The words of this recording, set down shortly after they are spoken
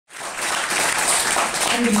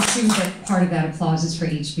I'm going to assume that part of that applause is for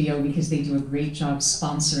HBO because they do a great job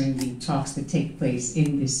sponsoring the talks that take place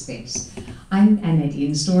in this space. I'm Annette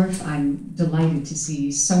Insdorf. I'm delighted to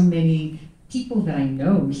see so many people that I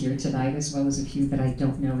know here tonight, as well as a few that I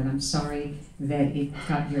don't know, and I'm sorry that it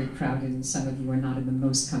got very crowded and some of you are not in the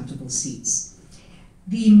most comfortable seats.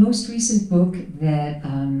 The most recent book that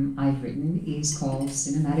I've written is called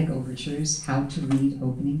Cinematic Overtures, How to Read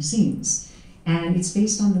Opening Scenes. And it's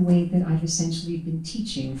based on the way that I've essentially been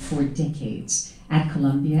teaching for decades at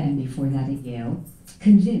Columbia and before that at Yale,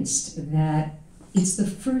 convinced that it's the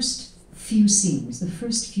first few scenes, the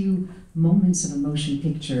first few moments of a motion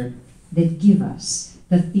picture that give us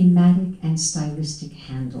the thematic and stylistic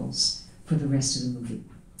handles for the rest of the movie.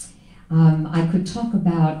 I could talk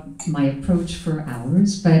about my approach for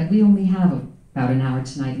hours, but we only have about an hour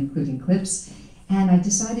tonight, including clips, and I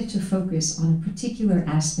decided to focus on a particular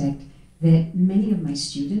aspect that many of my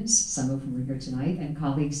students, some of whom are here tonight, and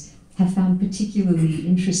colleagues have found particularly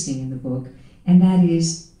interesting in the book, and that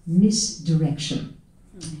is misdirection.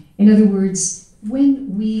 In other words,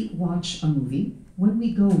 when we watch a movie, when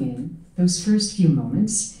we go in, those first few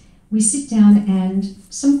moments, we sit down and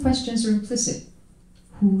some questions are implicit.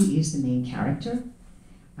 Who is the main character?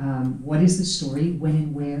 What is the story? When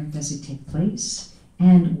and where does it take place?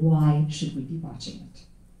 And why should we be watching it?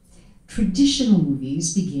 Traditional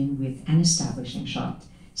movies begin with an establishing shot,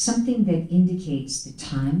 something that indicates the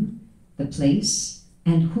time, the place,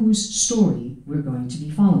 and whose story we're going to be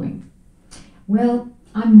following. Well,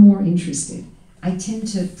 I'm more interested. I tend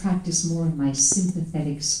to practice more of my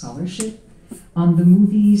sympathetic scholarship on the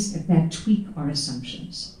movies that tweak our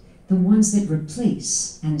assumptions, the ones that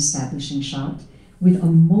replace an establishing shot with a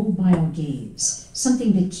mobile gaze,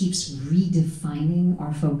 something that keeps redefining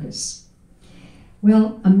our focus.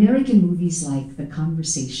 Well, American movies like The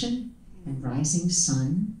Conversation and Rising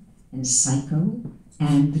Sun and Psycho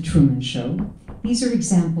and The Truman Show, these are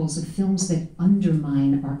examples of films that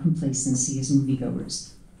undermine our complacency as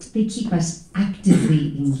moviegoers. They keep us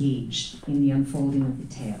actively engaged in the unfolding of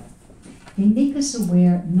the tale. They make us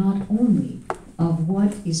aware not only of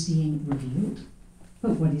what is being revealed,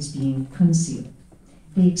 but what is being concealed.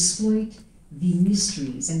 They exploit the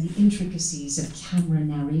mysteries and the intricacies of camera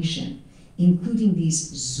narration, including these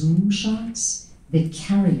zoom shots that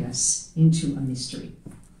carry us into a mystery.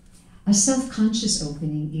 A self-conscious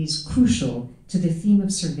opening is crucial to the theme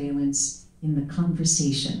of surveillance in The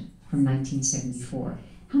Conversation from 1974.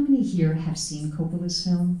 How many here have seen Coppola's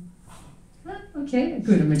film? Okay,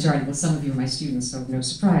 good, a majority. Well, some of you are my students, so no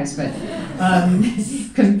surprise, but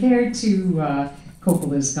compared to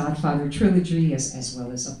Coppola's Godfather trilogy, as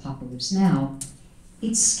well as Apocalypse Now,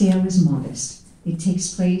 its scale is modest. It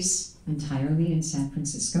takes place entirely in San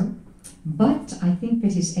Francisco, but I think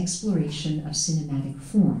that his exploration of cinematic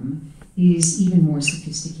form is even more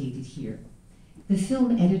sophisticated here. The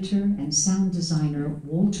film editor and sound designer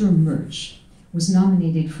Walter Murch was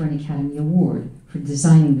nominated for an Academy Award for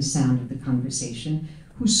designing the sound of The Conversation,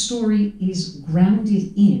 whose story is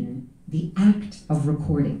grounded in the act of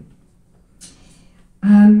recording.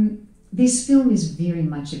 This film is very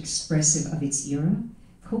much expressive of its era.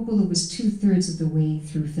 Coppola was 2/3 of the way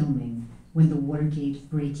through filming when the Watergate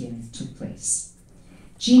break-in took place.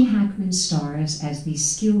 Gene Hackman stars as the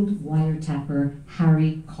skilled wiretapper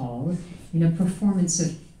Harry Call in a performance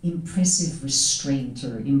of impressive restraint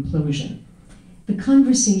or implosion. The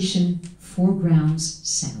Conversation foregrounds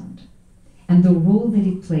sound and the role that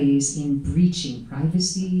it plays in breaching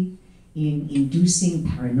privacy, in inducing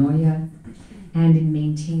paranoia, and in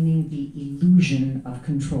maintaining the illusion of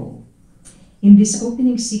control. In this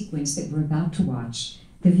opening sequence that we're about to watch,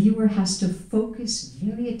 the viewer has to focus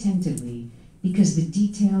very attentively because the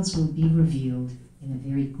details will be revealed in a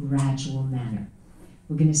very gradual manner.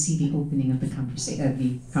 We're going to see the opening of the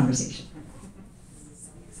conversation.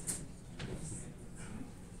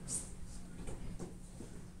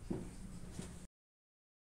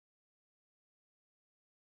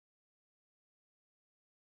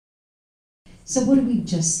 So what have we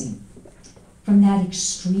just seen? From that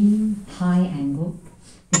extreme high angle,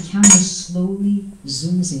 the camera slowly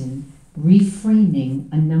zooms in, reframing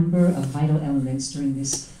a number of vital elements during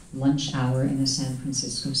this lunch hour in a San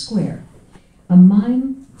Francisco square. A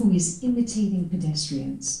mime who is imitating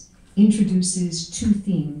pedestrians introduces two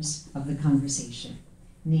themes of the conversation,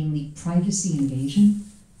 namely privacy invasion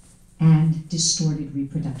and distorted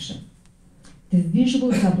reproduction. The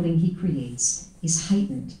visual doubling he creates is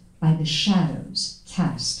heightened by the shadows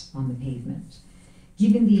cast on the pavement.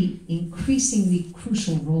 Given the increasingly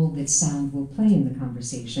crucial role that sound will play in the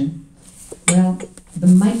conversation, well, the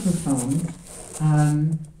microphone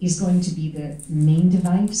is going to be the main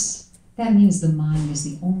device That means the mime is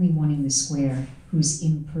the only one in the square who's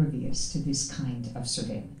impervious to this kind of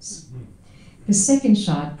surveillance. The second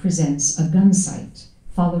shot presents a gun sight,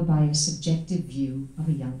 followed by a subjective view of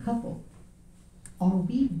a young couple. Are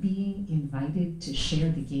we being invited to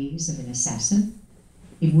share the gaze of an assassin?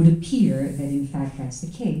 It would appear that in fact that's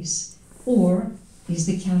the case, or is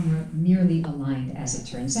the camera merely aligned, as it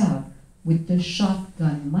turns out, with the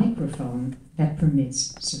shotgun microphone that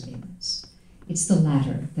permits surveillance? It's the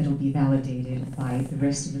latter that'll be validated by the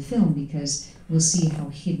rest of the film, because we'll see how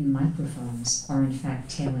hidden microphones are in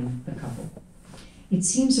fact tailing the couple. It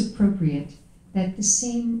seems appropriate that the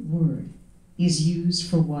same word is used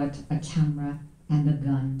for what a camera and a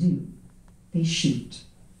gun do. They shoot.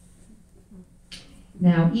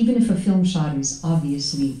 Now, even if a film shot is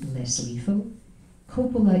obviously less lethal,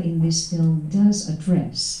 Coppola in this film does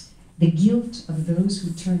address the guilt of those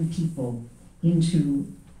who turn people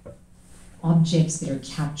into objects that are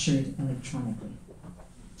captured electronically.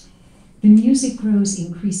 The music grows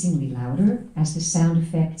increasingly louder as the sound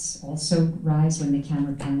effects also rise when the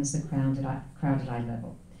camera pans the crowd at eye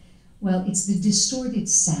level. Well, it's the distorted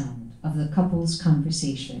sound of the couple's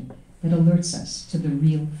conversation that alerts us to the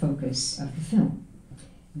real focus of the film.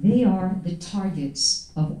 They are the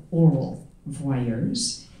targets of oral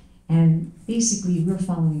voyeurs, and basically we're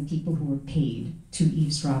following people who are paid to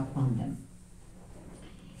eavesdrop on them.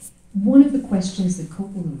 One of the questions that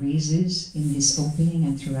Coppola raises in this opening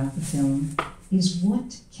and throughout the film is,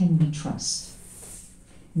 what can we trust?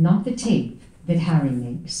 Not the tape that Harry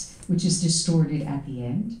makes, which is distorted at the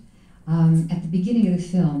end. At the beginning of the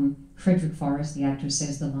film, Frederick Forrest, the actor,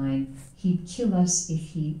 says the line, "He'd kill us if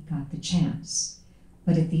he got the chance."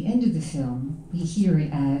 But at the end of the film, we hear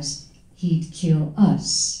it as, "He'd kill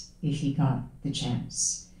us if he got the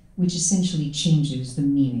chance," which essentially changes the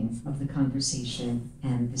meaning of the conversation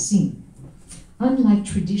and the scene. Unlike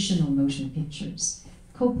traditional motion pictures,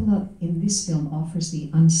 Coppola in this film offers the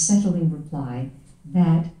unsettling reply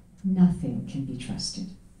that nothing can be trusted,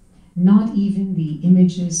 not even the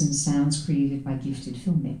images and sounds created by gifted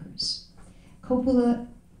filmmakers. Coppola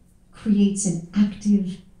creates an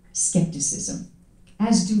active skepticism,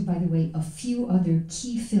 as do, by the way, a few other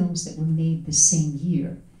key films that were made the same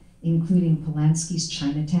year, including Polanski's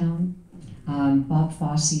Chinatown, Bob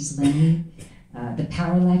Fosse's Lemmy, The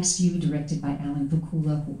Parallax View, directed by Alan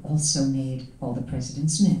Pakula, who also made All the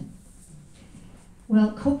President's Men.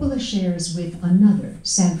 Well, Coppola shares with another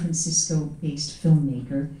San Francisco-based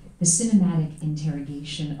filmmaker the cinematic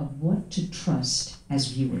interrogation of what to trust as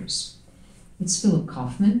viewers. It's Philip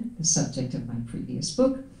Kaufman, the subject of my previous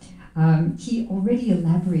book. He already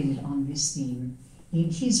elaborated on this theme in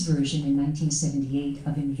his version in 1978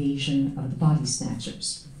 of Invasion of the Body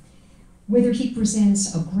Snatchers. Whether he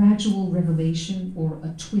presents a gradual revelation or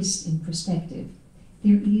a twist in perspective,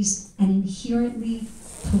 there is an inherently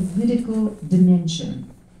political dimension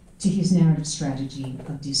to his narrative strategy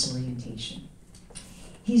of disorientation.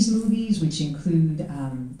 His movies, which include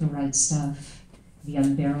The Right Stuff, The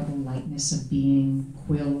Unbearable Lightness of Being,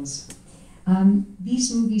 Quills,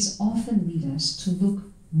 these movies often lead us to look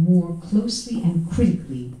more closely and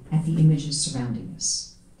critically at the images surrounding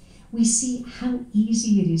us. We see how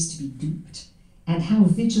easy it is to be duped and how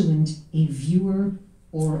vigilant a viewer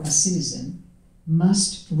or a citizen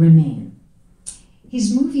must remain.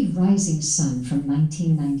 His movie Rising Sun from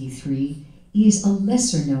 1993 is a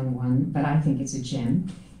lesser known one, but I think it's a gem.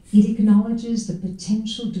 It acknowledges the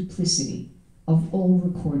potential duplicity of all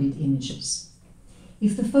recorded images.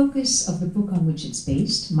 If the focus of the book on which it's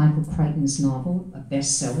based, Michael Crichton's novel, a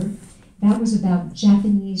bestseller, that was about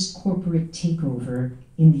Japanese corporate takeover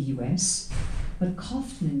in the US, but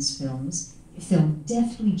Kaufman's film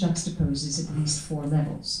deftly juxtaposes at least 4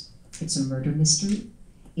 levels. It's a murder mystery,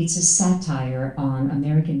 it's a satire on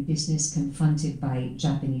American business confronted by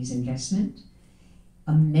Japanese investment,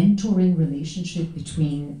 a mentoring relationship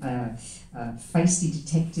between a feisty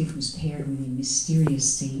detective who's paired with a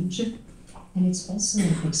mysterious sage, and it's also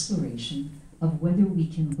an exploration of whether we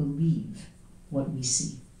can believe what we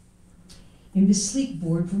see. In the sleek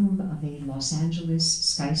boardroom of a Los Angeles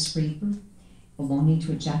skyscraper belonging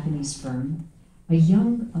to a Japanese firm, a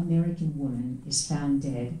young American woman is found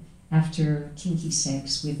dead after kinky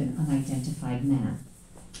sex with an unidentified man.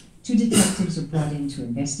 2 detectives are brought in to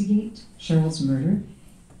investigate Cheryl's murder.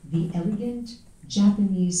 The elegant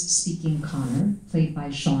Japanese-speaking Connor, played by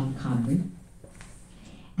Sean Connery,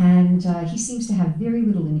 and he seems to have very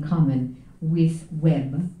little in common with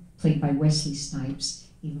Webb, played by Wesley Snipes,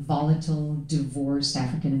 a volatile, divorced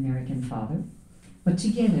African-American father. But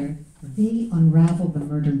together, they unravel the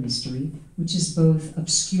murder mystery, which is both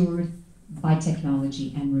obscured by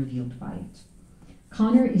technology and revealed by it.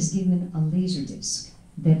 Connor is given a laser disc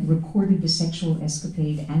that recorded the sexual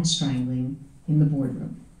escapade and strangling in the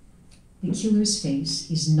boardroom. The killer's face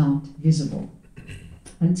is not visible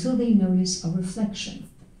until they notice a reflection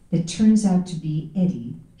that turns out to be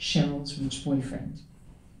Eddie, Cheryl's rich boyfriend.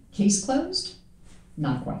 Case closed?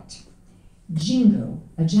 Not quite. Jingo,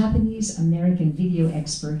 a Japanese-American video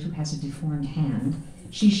expert who has a deformed hand,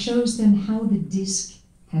 she shows them how the disc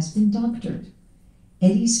has been doctored.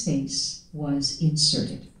 Eddie's face was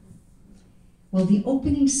inserted. Well, the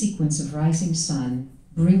opening sequence of Rising Sun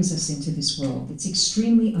brings us into this world. It's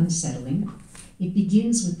extremely unsettling. It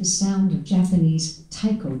begins with the sound of Japanese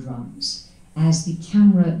taiko drums as the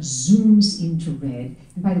camera zooms into red.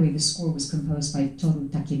 And by the way, the score was composed by Toru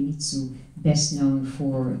Takemitsu, best known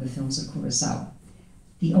for the films of Kurosawa.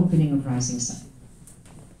 The opening of Rising Sun.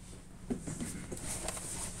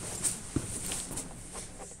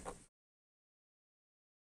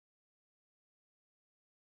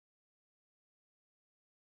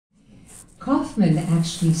 Kaufman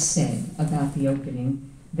actually said about the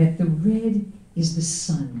opening that the red is the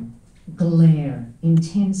sun, glare,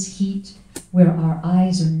 intense heat, where our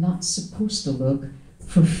eyes are not supposed to look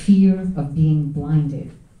for fear of being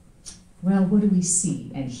blinded. Well, what do we see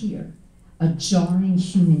and hear? A jarring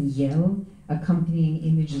human yell accompanying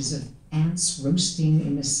images of ants roasting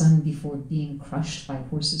in the sun before being crushed by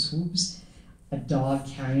horses' hooves, a dog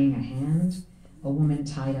carrying a hand, a woman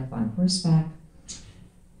tied up on horseback.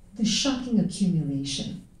 The shocking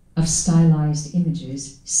accumulation of stylized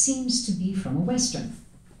images seems to be from a Western,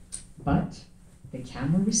 but the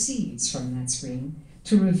camera recedes from that screen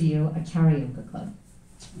to reveal a karaoke club.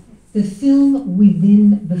 The film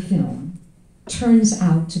within the film turns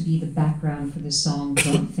out to be the background for the song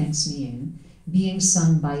Don't Fence Me In, being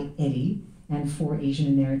sung by Eddie and 4 Asian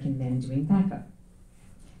American men doing backup.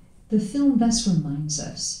 The film thus reminds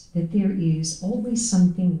us that there is always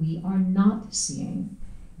something we are not seeing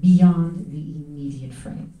beyond the immediate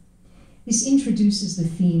frame. This introduces the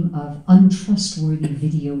theme of untrustworthy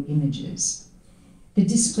video images. The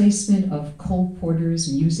displacement of Cole Porter's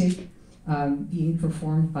music being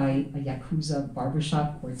performed by a Yakuza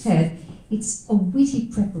barbershop quartet, it's a witty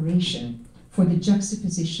preparation for the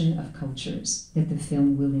juxtaposition of cultures that the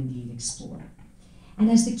film will indeed explore. And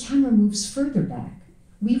as the camera moves further back,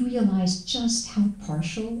 we realize just how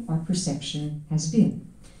partial our perception has been.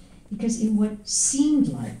 Because in what seemed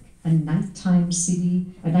like a nighttime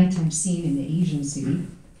scene in an Asian city,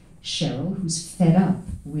 Cheryl, who's fed up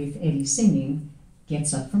with Eddie singing,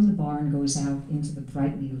 gets up from the bar and goes out into the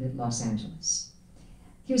brightly lit Los Angeles.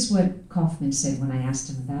 Here's what Kaufman said when I asked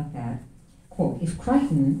him about that. Quote, if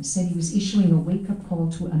Crichton said he was issuing a wake-up call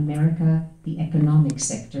to America, the economic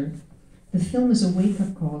sector, the film is a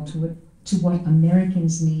wake-up call to what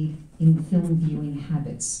Americans need in film viewing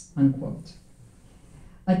habits, unquote.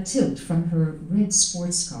 A tilt from her red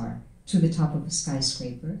sports car to the top of a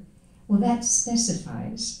skyscraper, well, that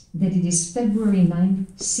specifies that it is February 9th,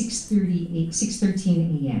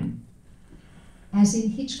 6:13 a.m. As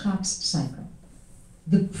in Hitchcock's Psycho,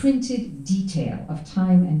 the printed detail of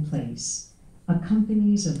time and place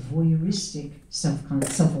accompanies a voyeuristic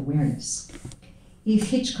self-awareness.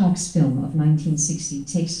 If Hitchcock's film of 1960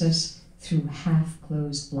 takes us through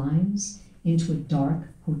half-closed blinds into a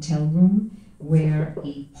dark hotel room where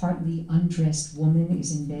a partly undressed woman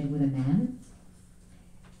is in bed with a man,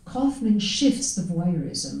 Kaufman shifts the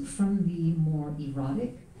voyeurism from the more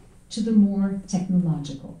erotic to the more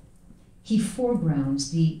technological. He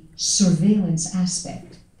foregrounds the surveillance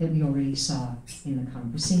aspect that we already saw in the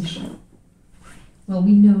conversation. Well,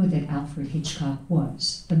 we know that Alfred Hitchcock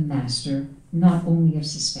was the master not only of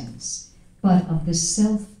suspense, but of the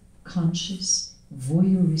self-conscious,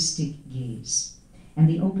 voyeuristic gaze. And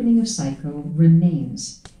the opening of Psycho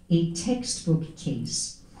remains a textbook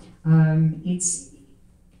case.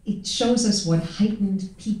 It shows us what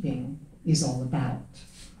heightened peeping is all about.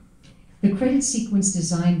 The credit sequence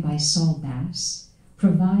designed by Saul Bass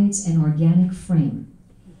provides an organic frame,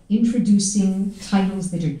 introducing titles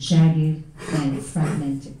that are jagged and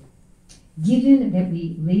fragmented. Given that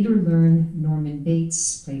we later learn Norman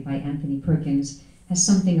Bates, played by Anthony Perkins, has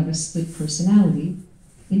something of a split personality,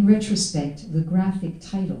 in retrospect, the graphic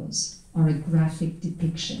titles are a graphic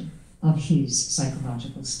depiction of his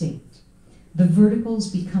psychological state. The verticals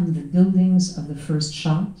become the buildings of the first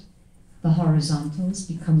shot, the horizontals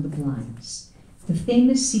become the blinds. The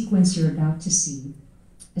famous sequence you're about to see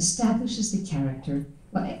establishes the character,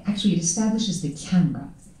 well, actually it establishes the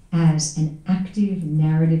camera as an active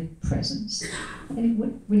narrative presence. And what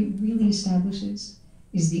it really establishes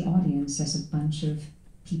is the audience as a bunch of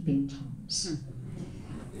peeping toms.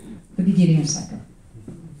 The beginning of Psycho.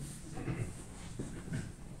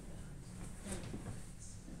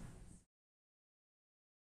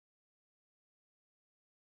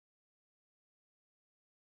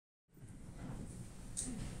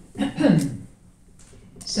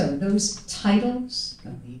 So those titles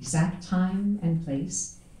of the exact time and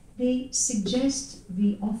place, they suggest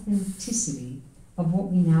the authenticity of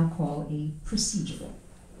what we now call a procedural,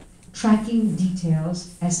 tracking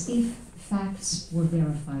details as if facts were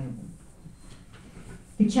verifiable.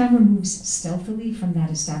 The camera moves stealthily from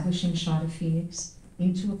that establishing shot of Phoenix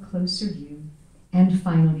into a closer view, and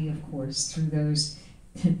finally, of course, through those,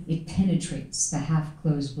 it penetrates the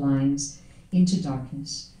half-closed blinds into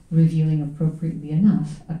darkness, revealing, appropriately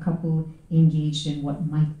enough, a couple engaged in what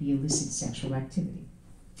might be illicit sexual activity.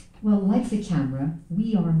 Well, like the camera,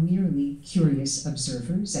 we are merely curious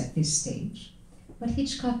observers at this stage, but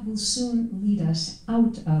Hitchcock will soon lead us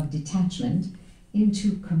out of detachment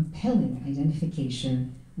into compelling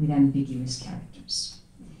identification with ambiguous characters.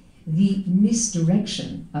 The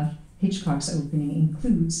misdirection of Hitchcock's opening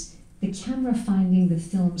includes the camera finding the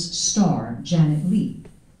film's star, Janet Leigh.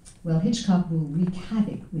 Well, Hitchcock will wreak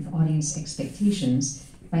havoc with audience expectations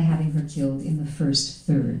by having her killed in the first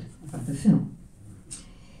third of the film.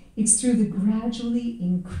 It's through the gradually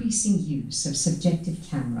increasing use of subjective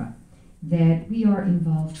camera that we are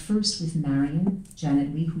involved first with Marion,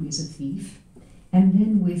 Janet Leigh, who is a thief, and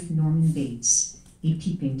then with Norman Bates, a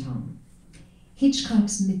peeping Tom.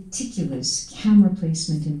 Hitchcock's meticulous camera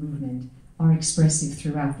placement and movement are expressive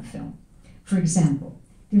throughout the film. For example,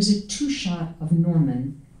 there's a two-shot of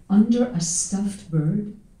Norman under a stuffed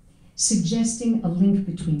bird, suggesting a link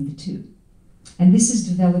between the two. And this is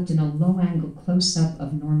developed in a low-angle close-up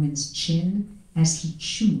of Norman's chin as he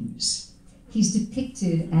chews. He's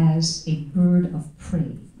depicted as a bird of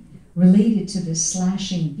prey, related to the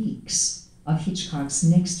slashing beaks of Hitchcock's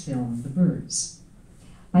next film, The Birds.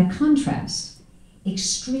 By contrast,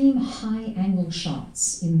 extreme high-angle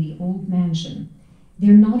shots in the old mansion,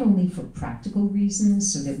 they're not only for practical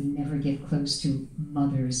reasons, so that we never get close to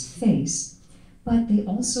Mother's face, but they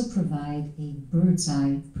also provide a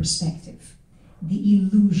bird's-eye perspective, the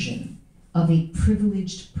illusion of a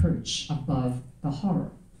privileged perch above the horror.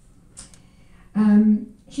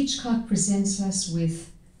 Hitchcock presents us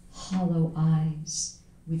with hollow eyes,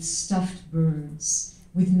 with stuffed birds,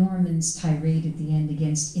 with Norman's tirade at the end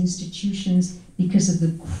against institutions because of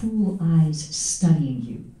the cruel eyes studying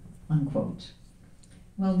you, unquote.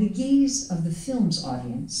 Well, the gaze of the film's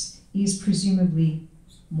audience is presumably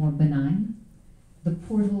more benign, the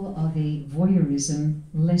portal of a voyeurism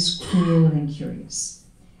less cruel than curious.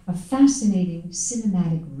 A fascinating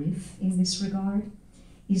cinematic riff in this regard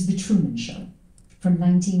is The Truman Show from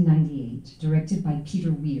 1998, directed by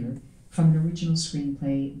Peter Weir from an original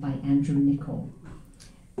screenplay by Andrew Niccol.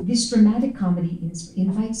 This dramatic comedy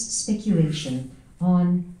invites speculation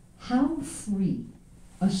on how free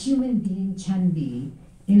a human being can be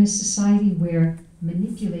in a society where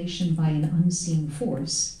manipulation by an unseen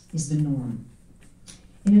force is the norm.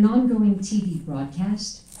 In an ongoing TV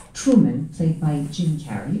broadcast, Truman, played by Jim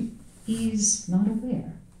Carrey, is not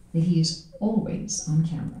aware that he is always on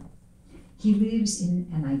camera. He lives in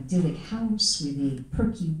an idyllic house with a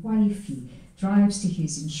perky wife. He drives to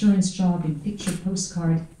his insurance job in picture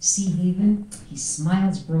postcard Sea Haven. He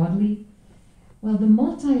smiles broadly. Well, the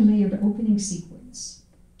multi-layered opening sequence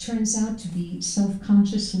turns out to be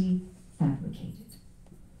self-consciously fabricated.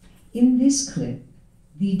 In this clip,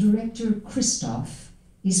 the director Christoph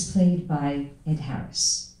is played by Ed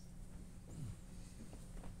Harris.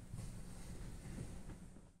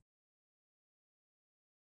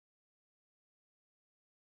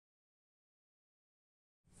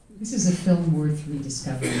 This is a film worth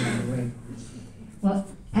rediscovering, by the way. Well,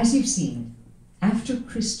 as you've seen, after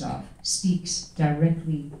Christoph speaks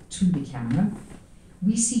directly to the camera,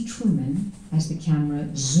 we see Truman, as the camera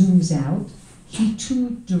zooms out, he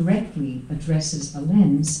too directly addresses a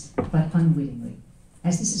lens, but unwittingly,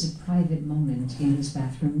 as this is a private moment in his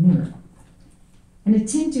bathroom mirror. An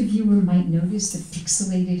attentive viewer might notice the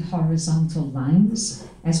pixelated horizontal lines,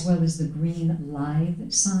 as well as the green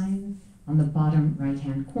live sign on the bottom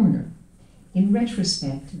right-hand corner. In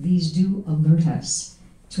retrospect, these do alert us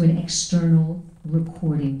to an external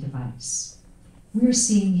recording device. We're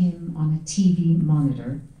seeing him on a TV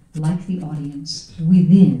monitor, like the audience,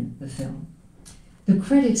 within the film. The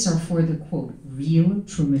credits are for the, quote, real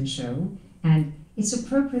Truman Show, and it's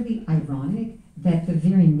appropriately ironic that the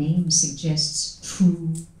very name suggests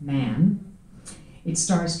true man. It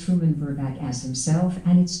stars Truman Burbank as himself,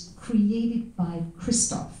 and it's created by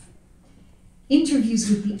Christoph. Interviews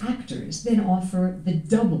with the actors then offer the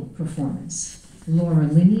double performance. Laura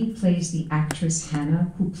Linney plays the actress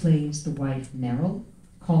Hannah, who plays the wife Merrill,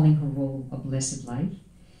 calling her role a blessed life.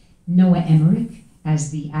 Noah Emmerich,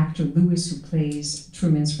 as the actor Lewis, who plays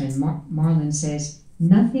Truman's friend Marlon, says,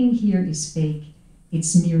 "Nothing here is fake.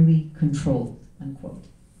 It's merely controlled, unquote.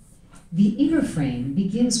 The inner frame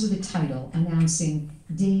begins with a title announcing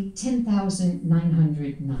day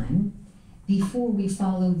 10,909 before we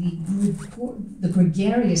follow the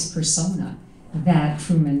gregarious persona that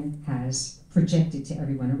Truman has projected to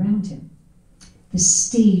everyone around him. The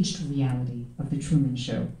staged reality of the Truman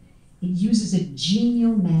Show. It uses a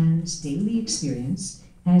genial man's daily experience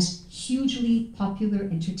as hugely popular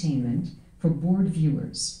entertainment for bored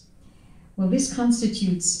viewers. Well, this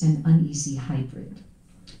constitutes an uneasy hybrid.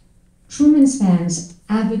 Truman's fans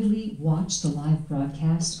avidly watch the live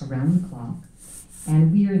broadcast around the clock,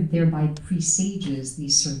 and Weir thereby presages the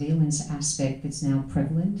surveillance aspect that's now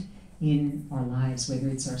prevalent in our lives, whether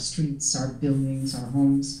it's our streets, our buildings, our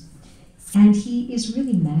homes. And he is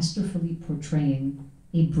really masterfully portraying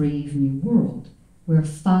a brave new world where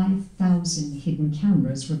 5,000 hidden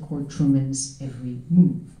cameras record Truman's every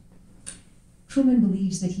move. Truman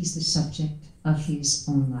believes that he's the subject of his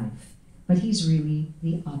own life, but he's really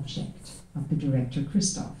the object of the director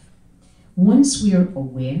Christof. Once we are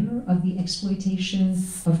aware of the exploitation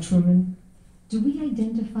of Truman, do we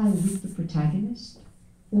identify with the protagonist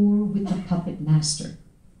or with the puppet master?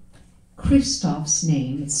 Christof's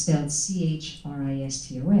name, it's spelled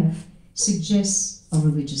C-H-R-I-S-T-O-F, suggests a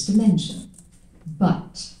religious dimension,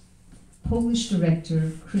 but Polish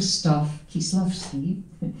director Krzysztof Kieślowski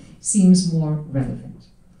seems more relevant.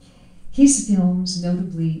 His films,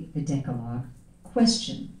 notably The Decalogue,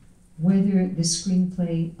 question whether the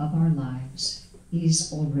screenplay of our lives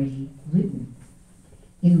is already written.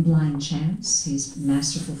 In Blind Chance, his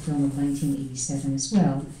masterful film of 1987 as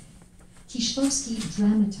well, Kieślowski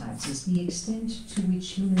dramatizes the extent to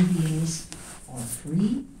which human beings are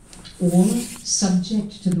free or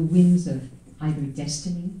subject to the whims of either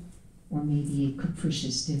destiny or maybe a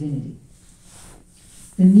capricious divinity.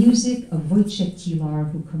 The music of Wojciech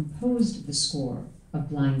Kilar, who composed the score of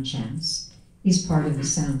Blind Chance, is part of the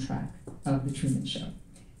soundtrack of The Truman Show.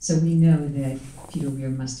 So we know that Peter Weir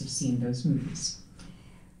must have seen those movies.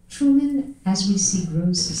 Truman, as we see,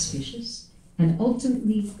 grows suspicious and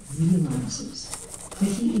ultimately realizes that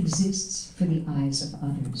he exists for the eyes of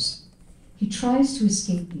others. He tries to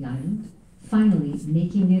escape the island, finally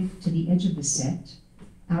making it to the edge of the set.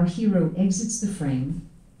 Our hero exits the frame,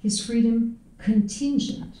 his freedom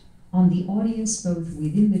contingent on the audience both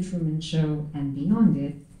within The Truman Show and beyond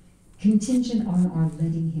it, contingent on our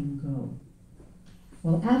letting him go.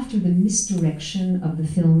 Well, after the misdirection of the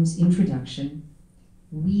film's introduction,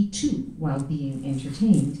 we too, while being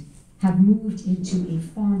entertained, have moved into a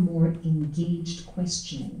far more engaged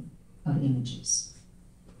questioning of images.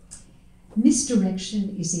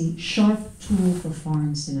 Misdirection is a sharp tool for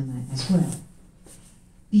foreign cinema as well.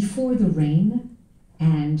 Before the Rain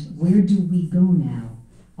and Where Do We Go Now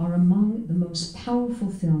are among the most powerful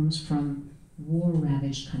films from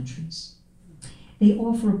war-ravaged countries. They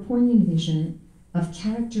offer a poignant vision of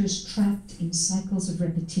characters trapped in cycles of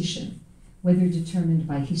repetition, whether determined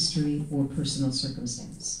by history or personal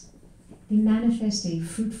circumstance. They manifest a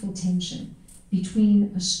fruitful tension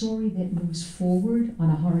between a story that moves forward on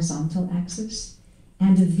a horizontal axis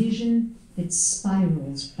and a vision that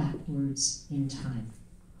spirals backwards in time.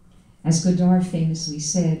 As Godard famously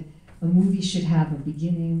said, a movie should have a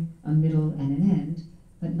beginning, a middle, and an end,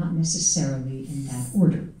 but not necessarily in that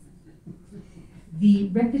order. The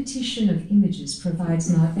repetition of images provides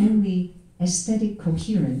not only aesthetic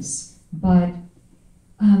coherence, but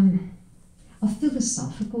a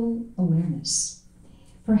philosophical awareness,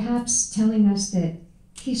 perhaps telling us that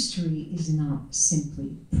history is not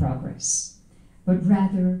simply progress, but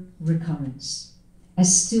rather recurrence,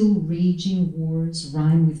 as still raging wars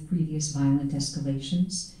rhyme with previous violent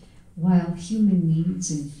escalations, while human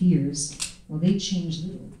needs and fears, well, they change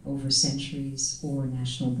little over centuries or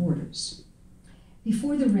national borders.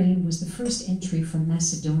 Before the Rain was the first entry from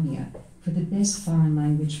Macedonia for the Best Foreign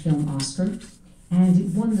Language Film Oscar, and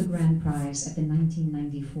it won the grand prize at the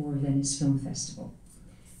 1994 Venice Film Festival.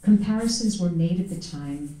 Comparisons were made at the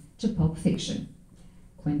time to Pulp Fiction.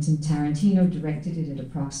 Quentin Tarantino directed it at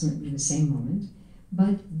approximately the same moment,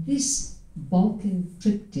 but this Balkan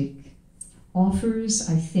triptych offers,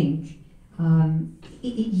 I think,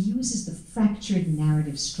 it uses the fractured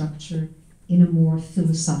narrative structure in a more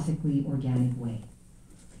philosophically organic way.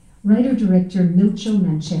 Writer-director Milcho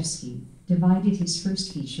Manchevsky divided his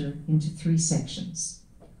first feature into 3 sections: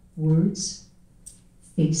 words,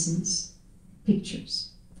 faces,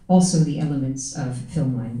 pictures, also the elements of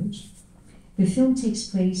film language. The film takes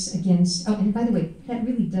place against, oh, and by the way, that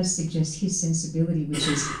really does suggest his sensibility, which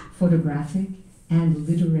is photographic and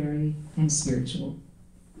literary and spiritual.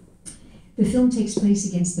 The film takes place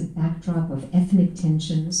against the backdrop of ethnic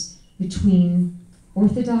tensions between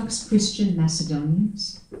Orthodox Christian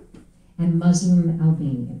Macedonians, and Muslim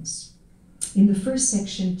Albanians. In the first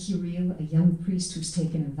section, Kirill, a young priest who's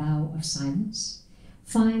taken a vow of silence,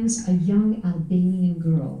 finds a young Albanian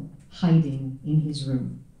girl hiding in his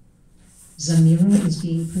room. Zamira is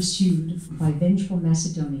being pursued by vengeful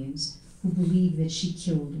Macedonians who believe that she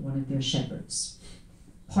killed one of their shepherds.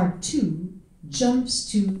 Part 2 jumps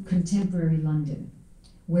to contemporary London,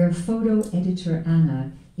 where photo editor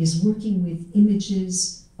Anna is working with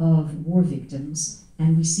images of war victims,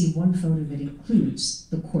 and we see one photo that includes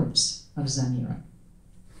the corpse of Zamira.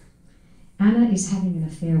 Anna is having an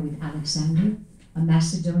affair with Alexander, a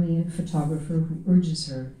Macedonian photographer who urges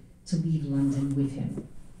her to leave London with him.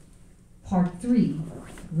 Part 3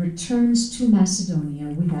 returns to Macedonia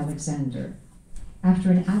with Alexander. After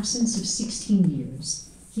an absence of 16 years,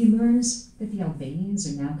 he learns that the Albanians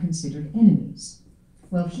are now considered enemies,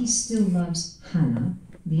 while he still loves Hannah,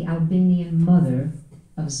 the Albanian mother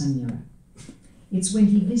of Zamira. It's when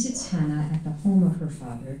he visits Hannah at the home of her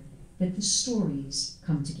father that the stories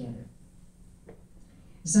come together.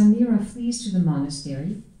 Zamira flees to the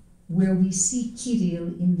monastery, where we see Kirill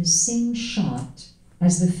in the same shot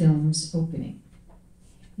as the film's opening.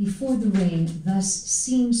 Before the Rain thus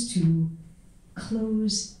seems to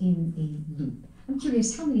close in a loop. I'm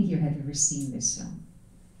curious, how many here have ever seen this film?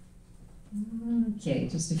 Okay,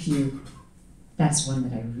 just a few. That's one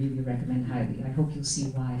that I really recommend highly. I hope you'll see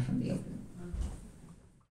why from the opening.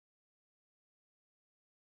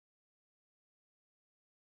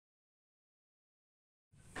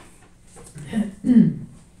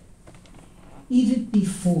 Even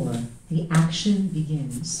before the action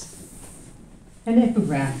begins, an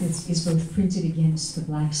epigraph is both printed against the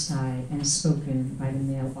black sky and spoken by the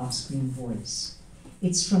male off-screen voice.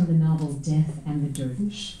 It's from the novel Death and the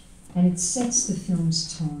Dervish, and it sets the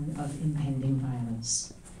film's tone of impending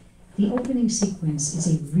violence. The opening sequence is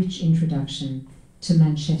a rich introduction to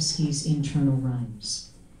Manchevsky's internal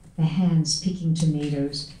rhymes. The hands picking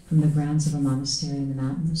tomatoes from the grounds of a monastery in the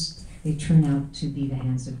mountains, they turn out to be the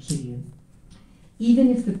hands of Kirill. Even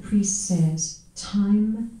if the priest says,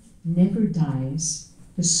 "Time never dies,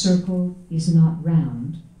 the circle is not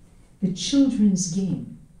round," the children's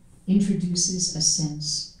game introduces a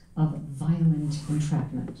sense of violent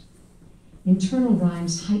entrapment. Internal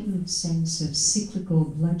rhymes heightened sense of cyclical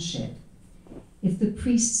bloodshed. If the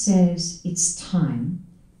priest says, "It's time,"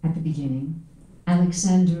 at the beginning,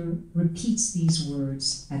 Alexander repeats these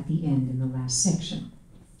words at the end in the last section.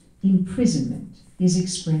 Imprisonment is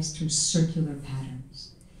expressed through circular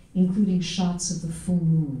patterns, including shots of the full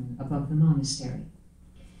moon above the monastery.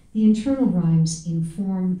 The internal rhymes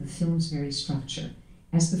inform the film's very structure,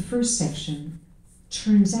 as the first section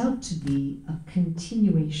turns out to be a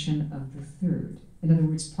continuation of the third. In other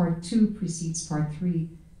words, part 2 precedes part 3,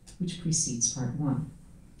 which precedes part 1.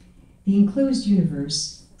 The enclosed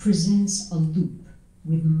universe presents a loop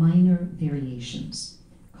with minor variations,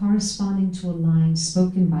 corresponding to a line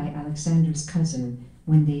spoken by Alexander's cousin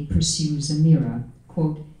when they pursue Zamira,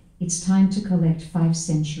 quote, "It's time to collect 5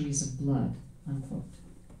 centuries of blood," unquote.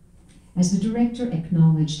 As the director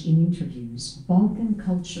acknowledged in interviews, Balkan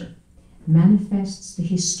culture manifests the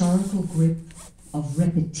historical grip of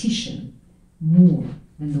repetition more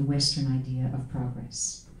than the Western idea of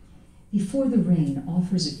progress. Before the Rain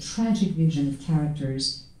offers a tragic vision of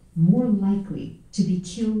characters more likely to be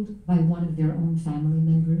killed by one of their own family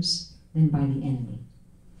members than by the enemy.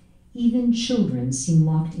 Even children seem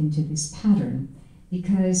locked into this pattern,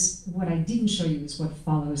 because what I didn't show you is what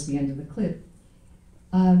follows the end of the clip.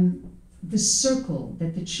 The circle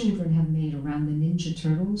that the children have made around the Ninja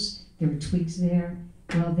Turtles, there are twigs there,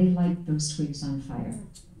 well, they light those twigs on fire.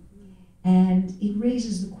 And it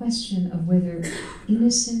raises the question of whether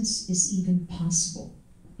innocence is even possible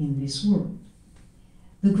in this world.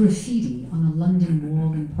 The graffiti on a London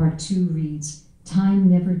wall in part 2 reads, "Time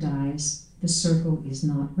never dies, the circle is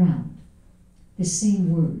not round." The same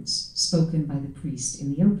words spoken by the priest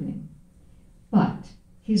in the opening. But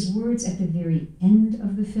his words at the very end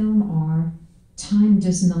of the film are, "Time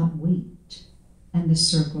does not wait, and the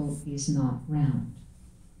circle is not round."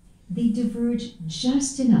 They diverge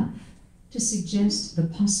just enough to suggest the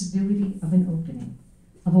possibility of an opening,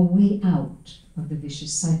 of a way out of the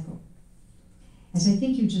vicious cycle. As I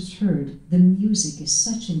think you just heard, the music is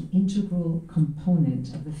such an integral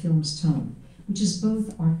component of the film's tone, which is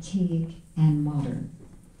both archaic and modern.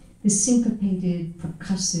 The syncopated,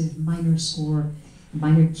 percussive minor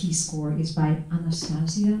key score is by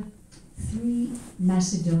Anastasia, 3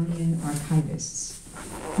 Macedonian archivists,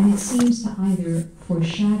 and it seems to either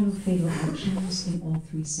foreshadow fatal actions in all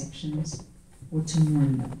 3 sections or to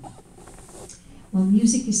mourn them. Well,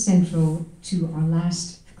 music is central to our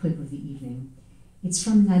last clip of the evening. It's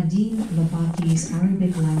from Nadine Labaki's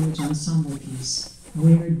Arabic language ensemble piece,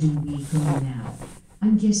 Where Do We Go Now?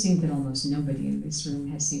 I'm guessing that almost nobody in this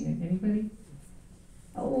room has seen it. Anybody?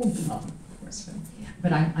 Oh, well, of course.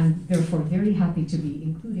 But I'm therefore very happy to be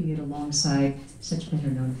including it alongside such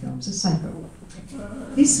better-known films as Psycho.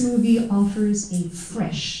 This movie offers a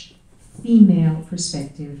fresh female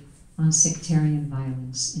perspective on sectarian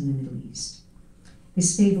violence in the Middle East.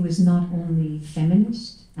 This fable is not only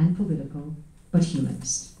feminist and political, but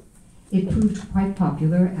humanist. It proved quite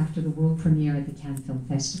popular after the world premiere at the Cannes Film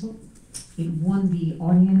Festival. It won the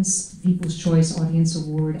People's Choice Audience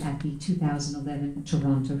Award at the 2011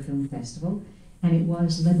 Toronto Film Festival, and it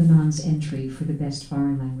was Lebanon's entry for the Best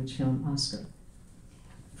Foreign Language Film Oscar.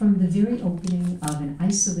 From the very opening of an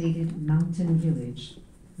isolated mountain village,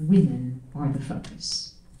 women are the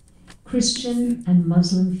focus. Christian and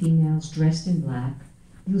Muslim females dressed in black,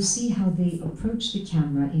 you'll see how they approach the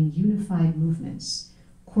camera in unified movements,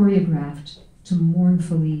 choreographed to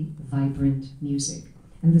mournfully vibrant music.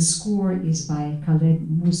 And the score is by Khaled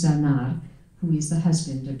Muzanar, who is the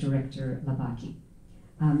husband of director Labaki.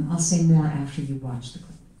 I'll say more after you watch the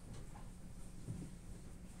clip.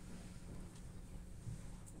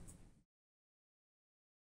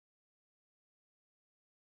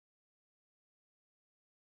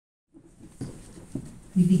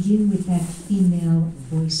 We begin with that female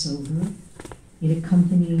voiceover. It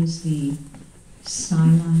accompanies the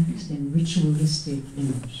stylized and ritualistic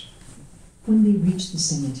image. When they reach the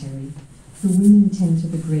cemetery, the women tend to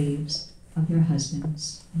the graves of their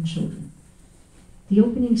husbands and children. The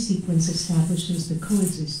opening sequence establishes the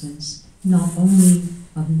coexistence not only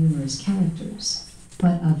of numerous characters,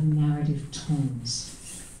 but of narrative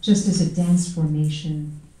tones. Just as a dance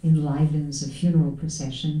formation enlivens a funeral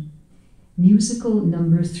procession, musical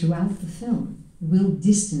numbers throughout the film will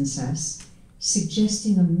distance us,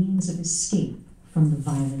 suggesting a means of escape from the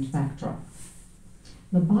violent backdrop.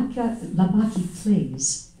 Labaki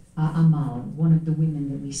plays Amal, one of the women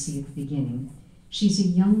that we see at the beginning. She's a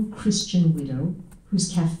young Christian widow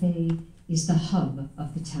whose cafe is the hub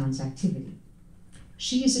of the town's activity.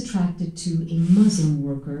 She is attracted to a Muslim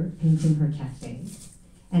worker painting her cafe,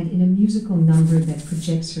 and in a musical number that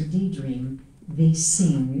projects her daydream, they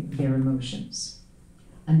sing their emotions.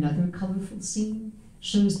 Another colorful scene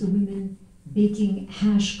shows the women baking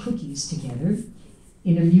hash cookies together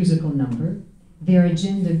in a musical number, their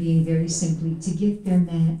agenda being very simply to get their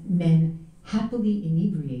men happily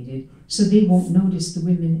inebriated so they won't notice the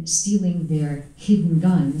women stealing their hidden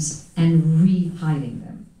guns and re-hiding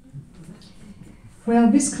them. Well,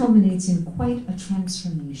 this culminates in quite a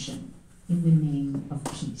transformation in the name of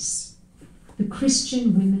peace. The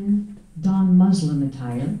Christian women don Muslim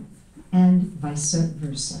attire and vice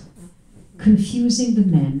versa, confusing the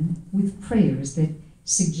men with prayers that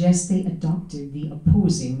suggest they adopted the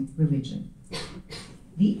opposing religion.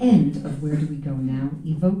 The end of Where Do We Go Now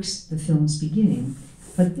evokes the film's beginning,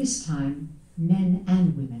 but this time men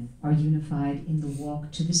and women are unified in the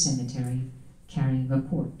walk to the cemetery carrying a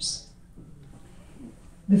corpse.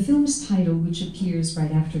 The film's title, which appears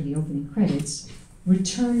right after the opening credits,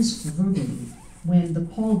 returns verbally when the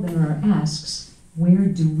pallbearer asks, "Where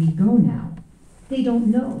do we go now?" They don't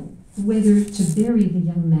know whether to bury the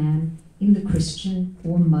young man in the Christian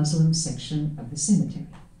or Muslim section of the cemetery.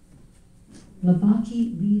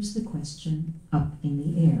 Labaki leaves the question up in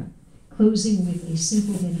the air, closing with a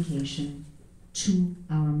simple dedication to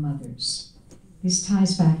our mothers. This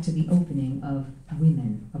ties back to the opening of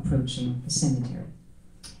women approaching the cemetery.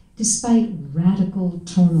 Despite radical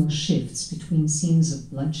tonal shifts between scenes of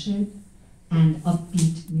bloodshed and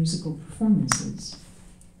upbeat musical performances,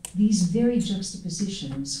 these very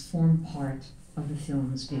juxtapositions form part of the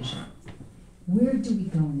film's vision. Where Do We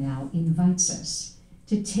Go Now invites us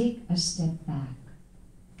to take a step back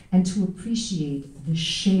and to appreciate the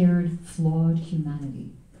shared, flawed humanity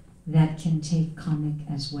that can take comic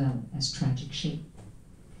as well as tragic shape.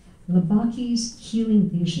 Labaki's healing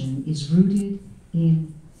vision is rooted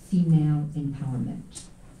in female empowerment.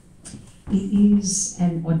 It is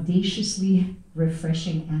an audaciously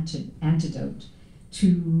refreshing antidote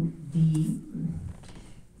to the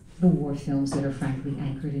war films that are frankly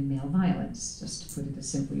anchored in male violence, just to put it as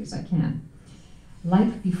simply as I can.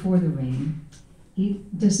 Like Before the Rain,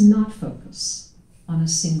 it does not focus on a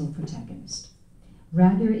single protagonist.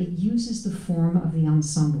 Rather, it uses the form of the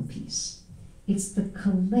ensemble piece. It's the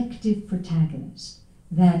collective protagonist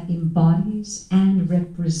that embodies and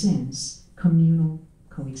represents communal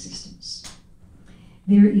coexistence.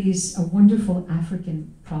 There is a wonderful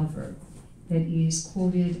African proverb that is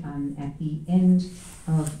quoted at the end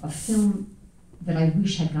of a film that I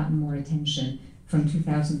wish had gotten more attention from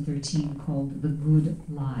 2013 called The Good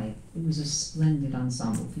Lie. It was a splendid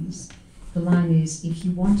ensemble piece. The line is, if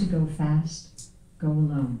you want to go fast, go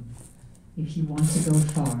alone. If you want to go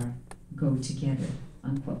far, go together,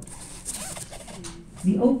 unquote.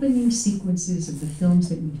 The opening sequences of the films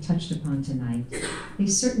that we've touched upon tonight, they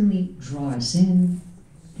certainly draw us in,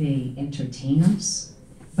 they entertain us,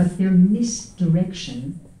 but their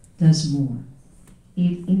misdirection does more.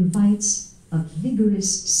 It invites a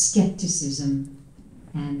vigorous skepticism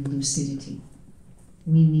and lucidity.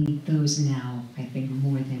 We need those now, I think,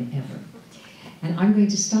 more than ever. And I'm going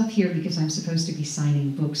to stop here because I'm supposed to be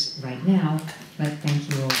signing books right now, but thank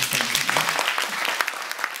you all for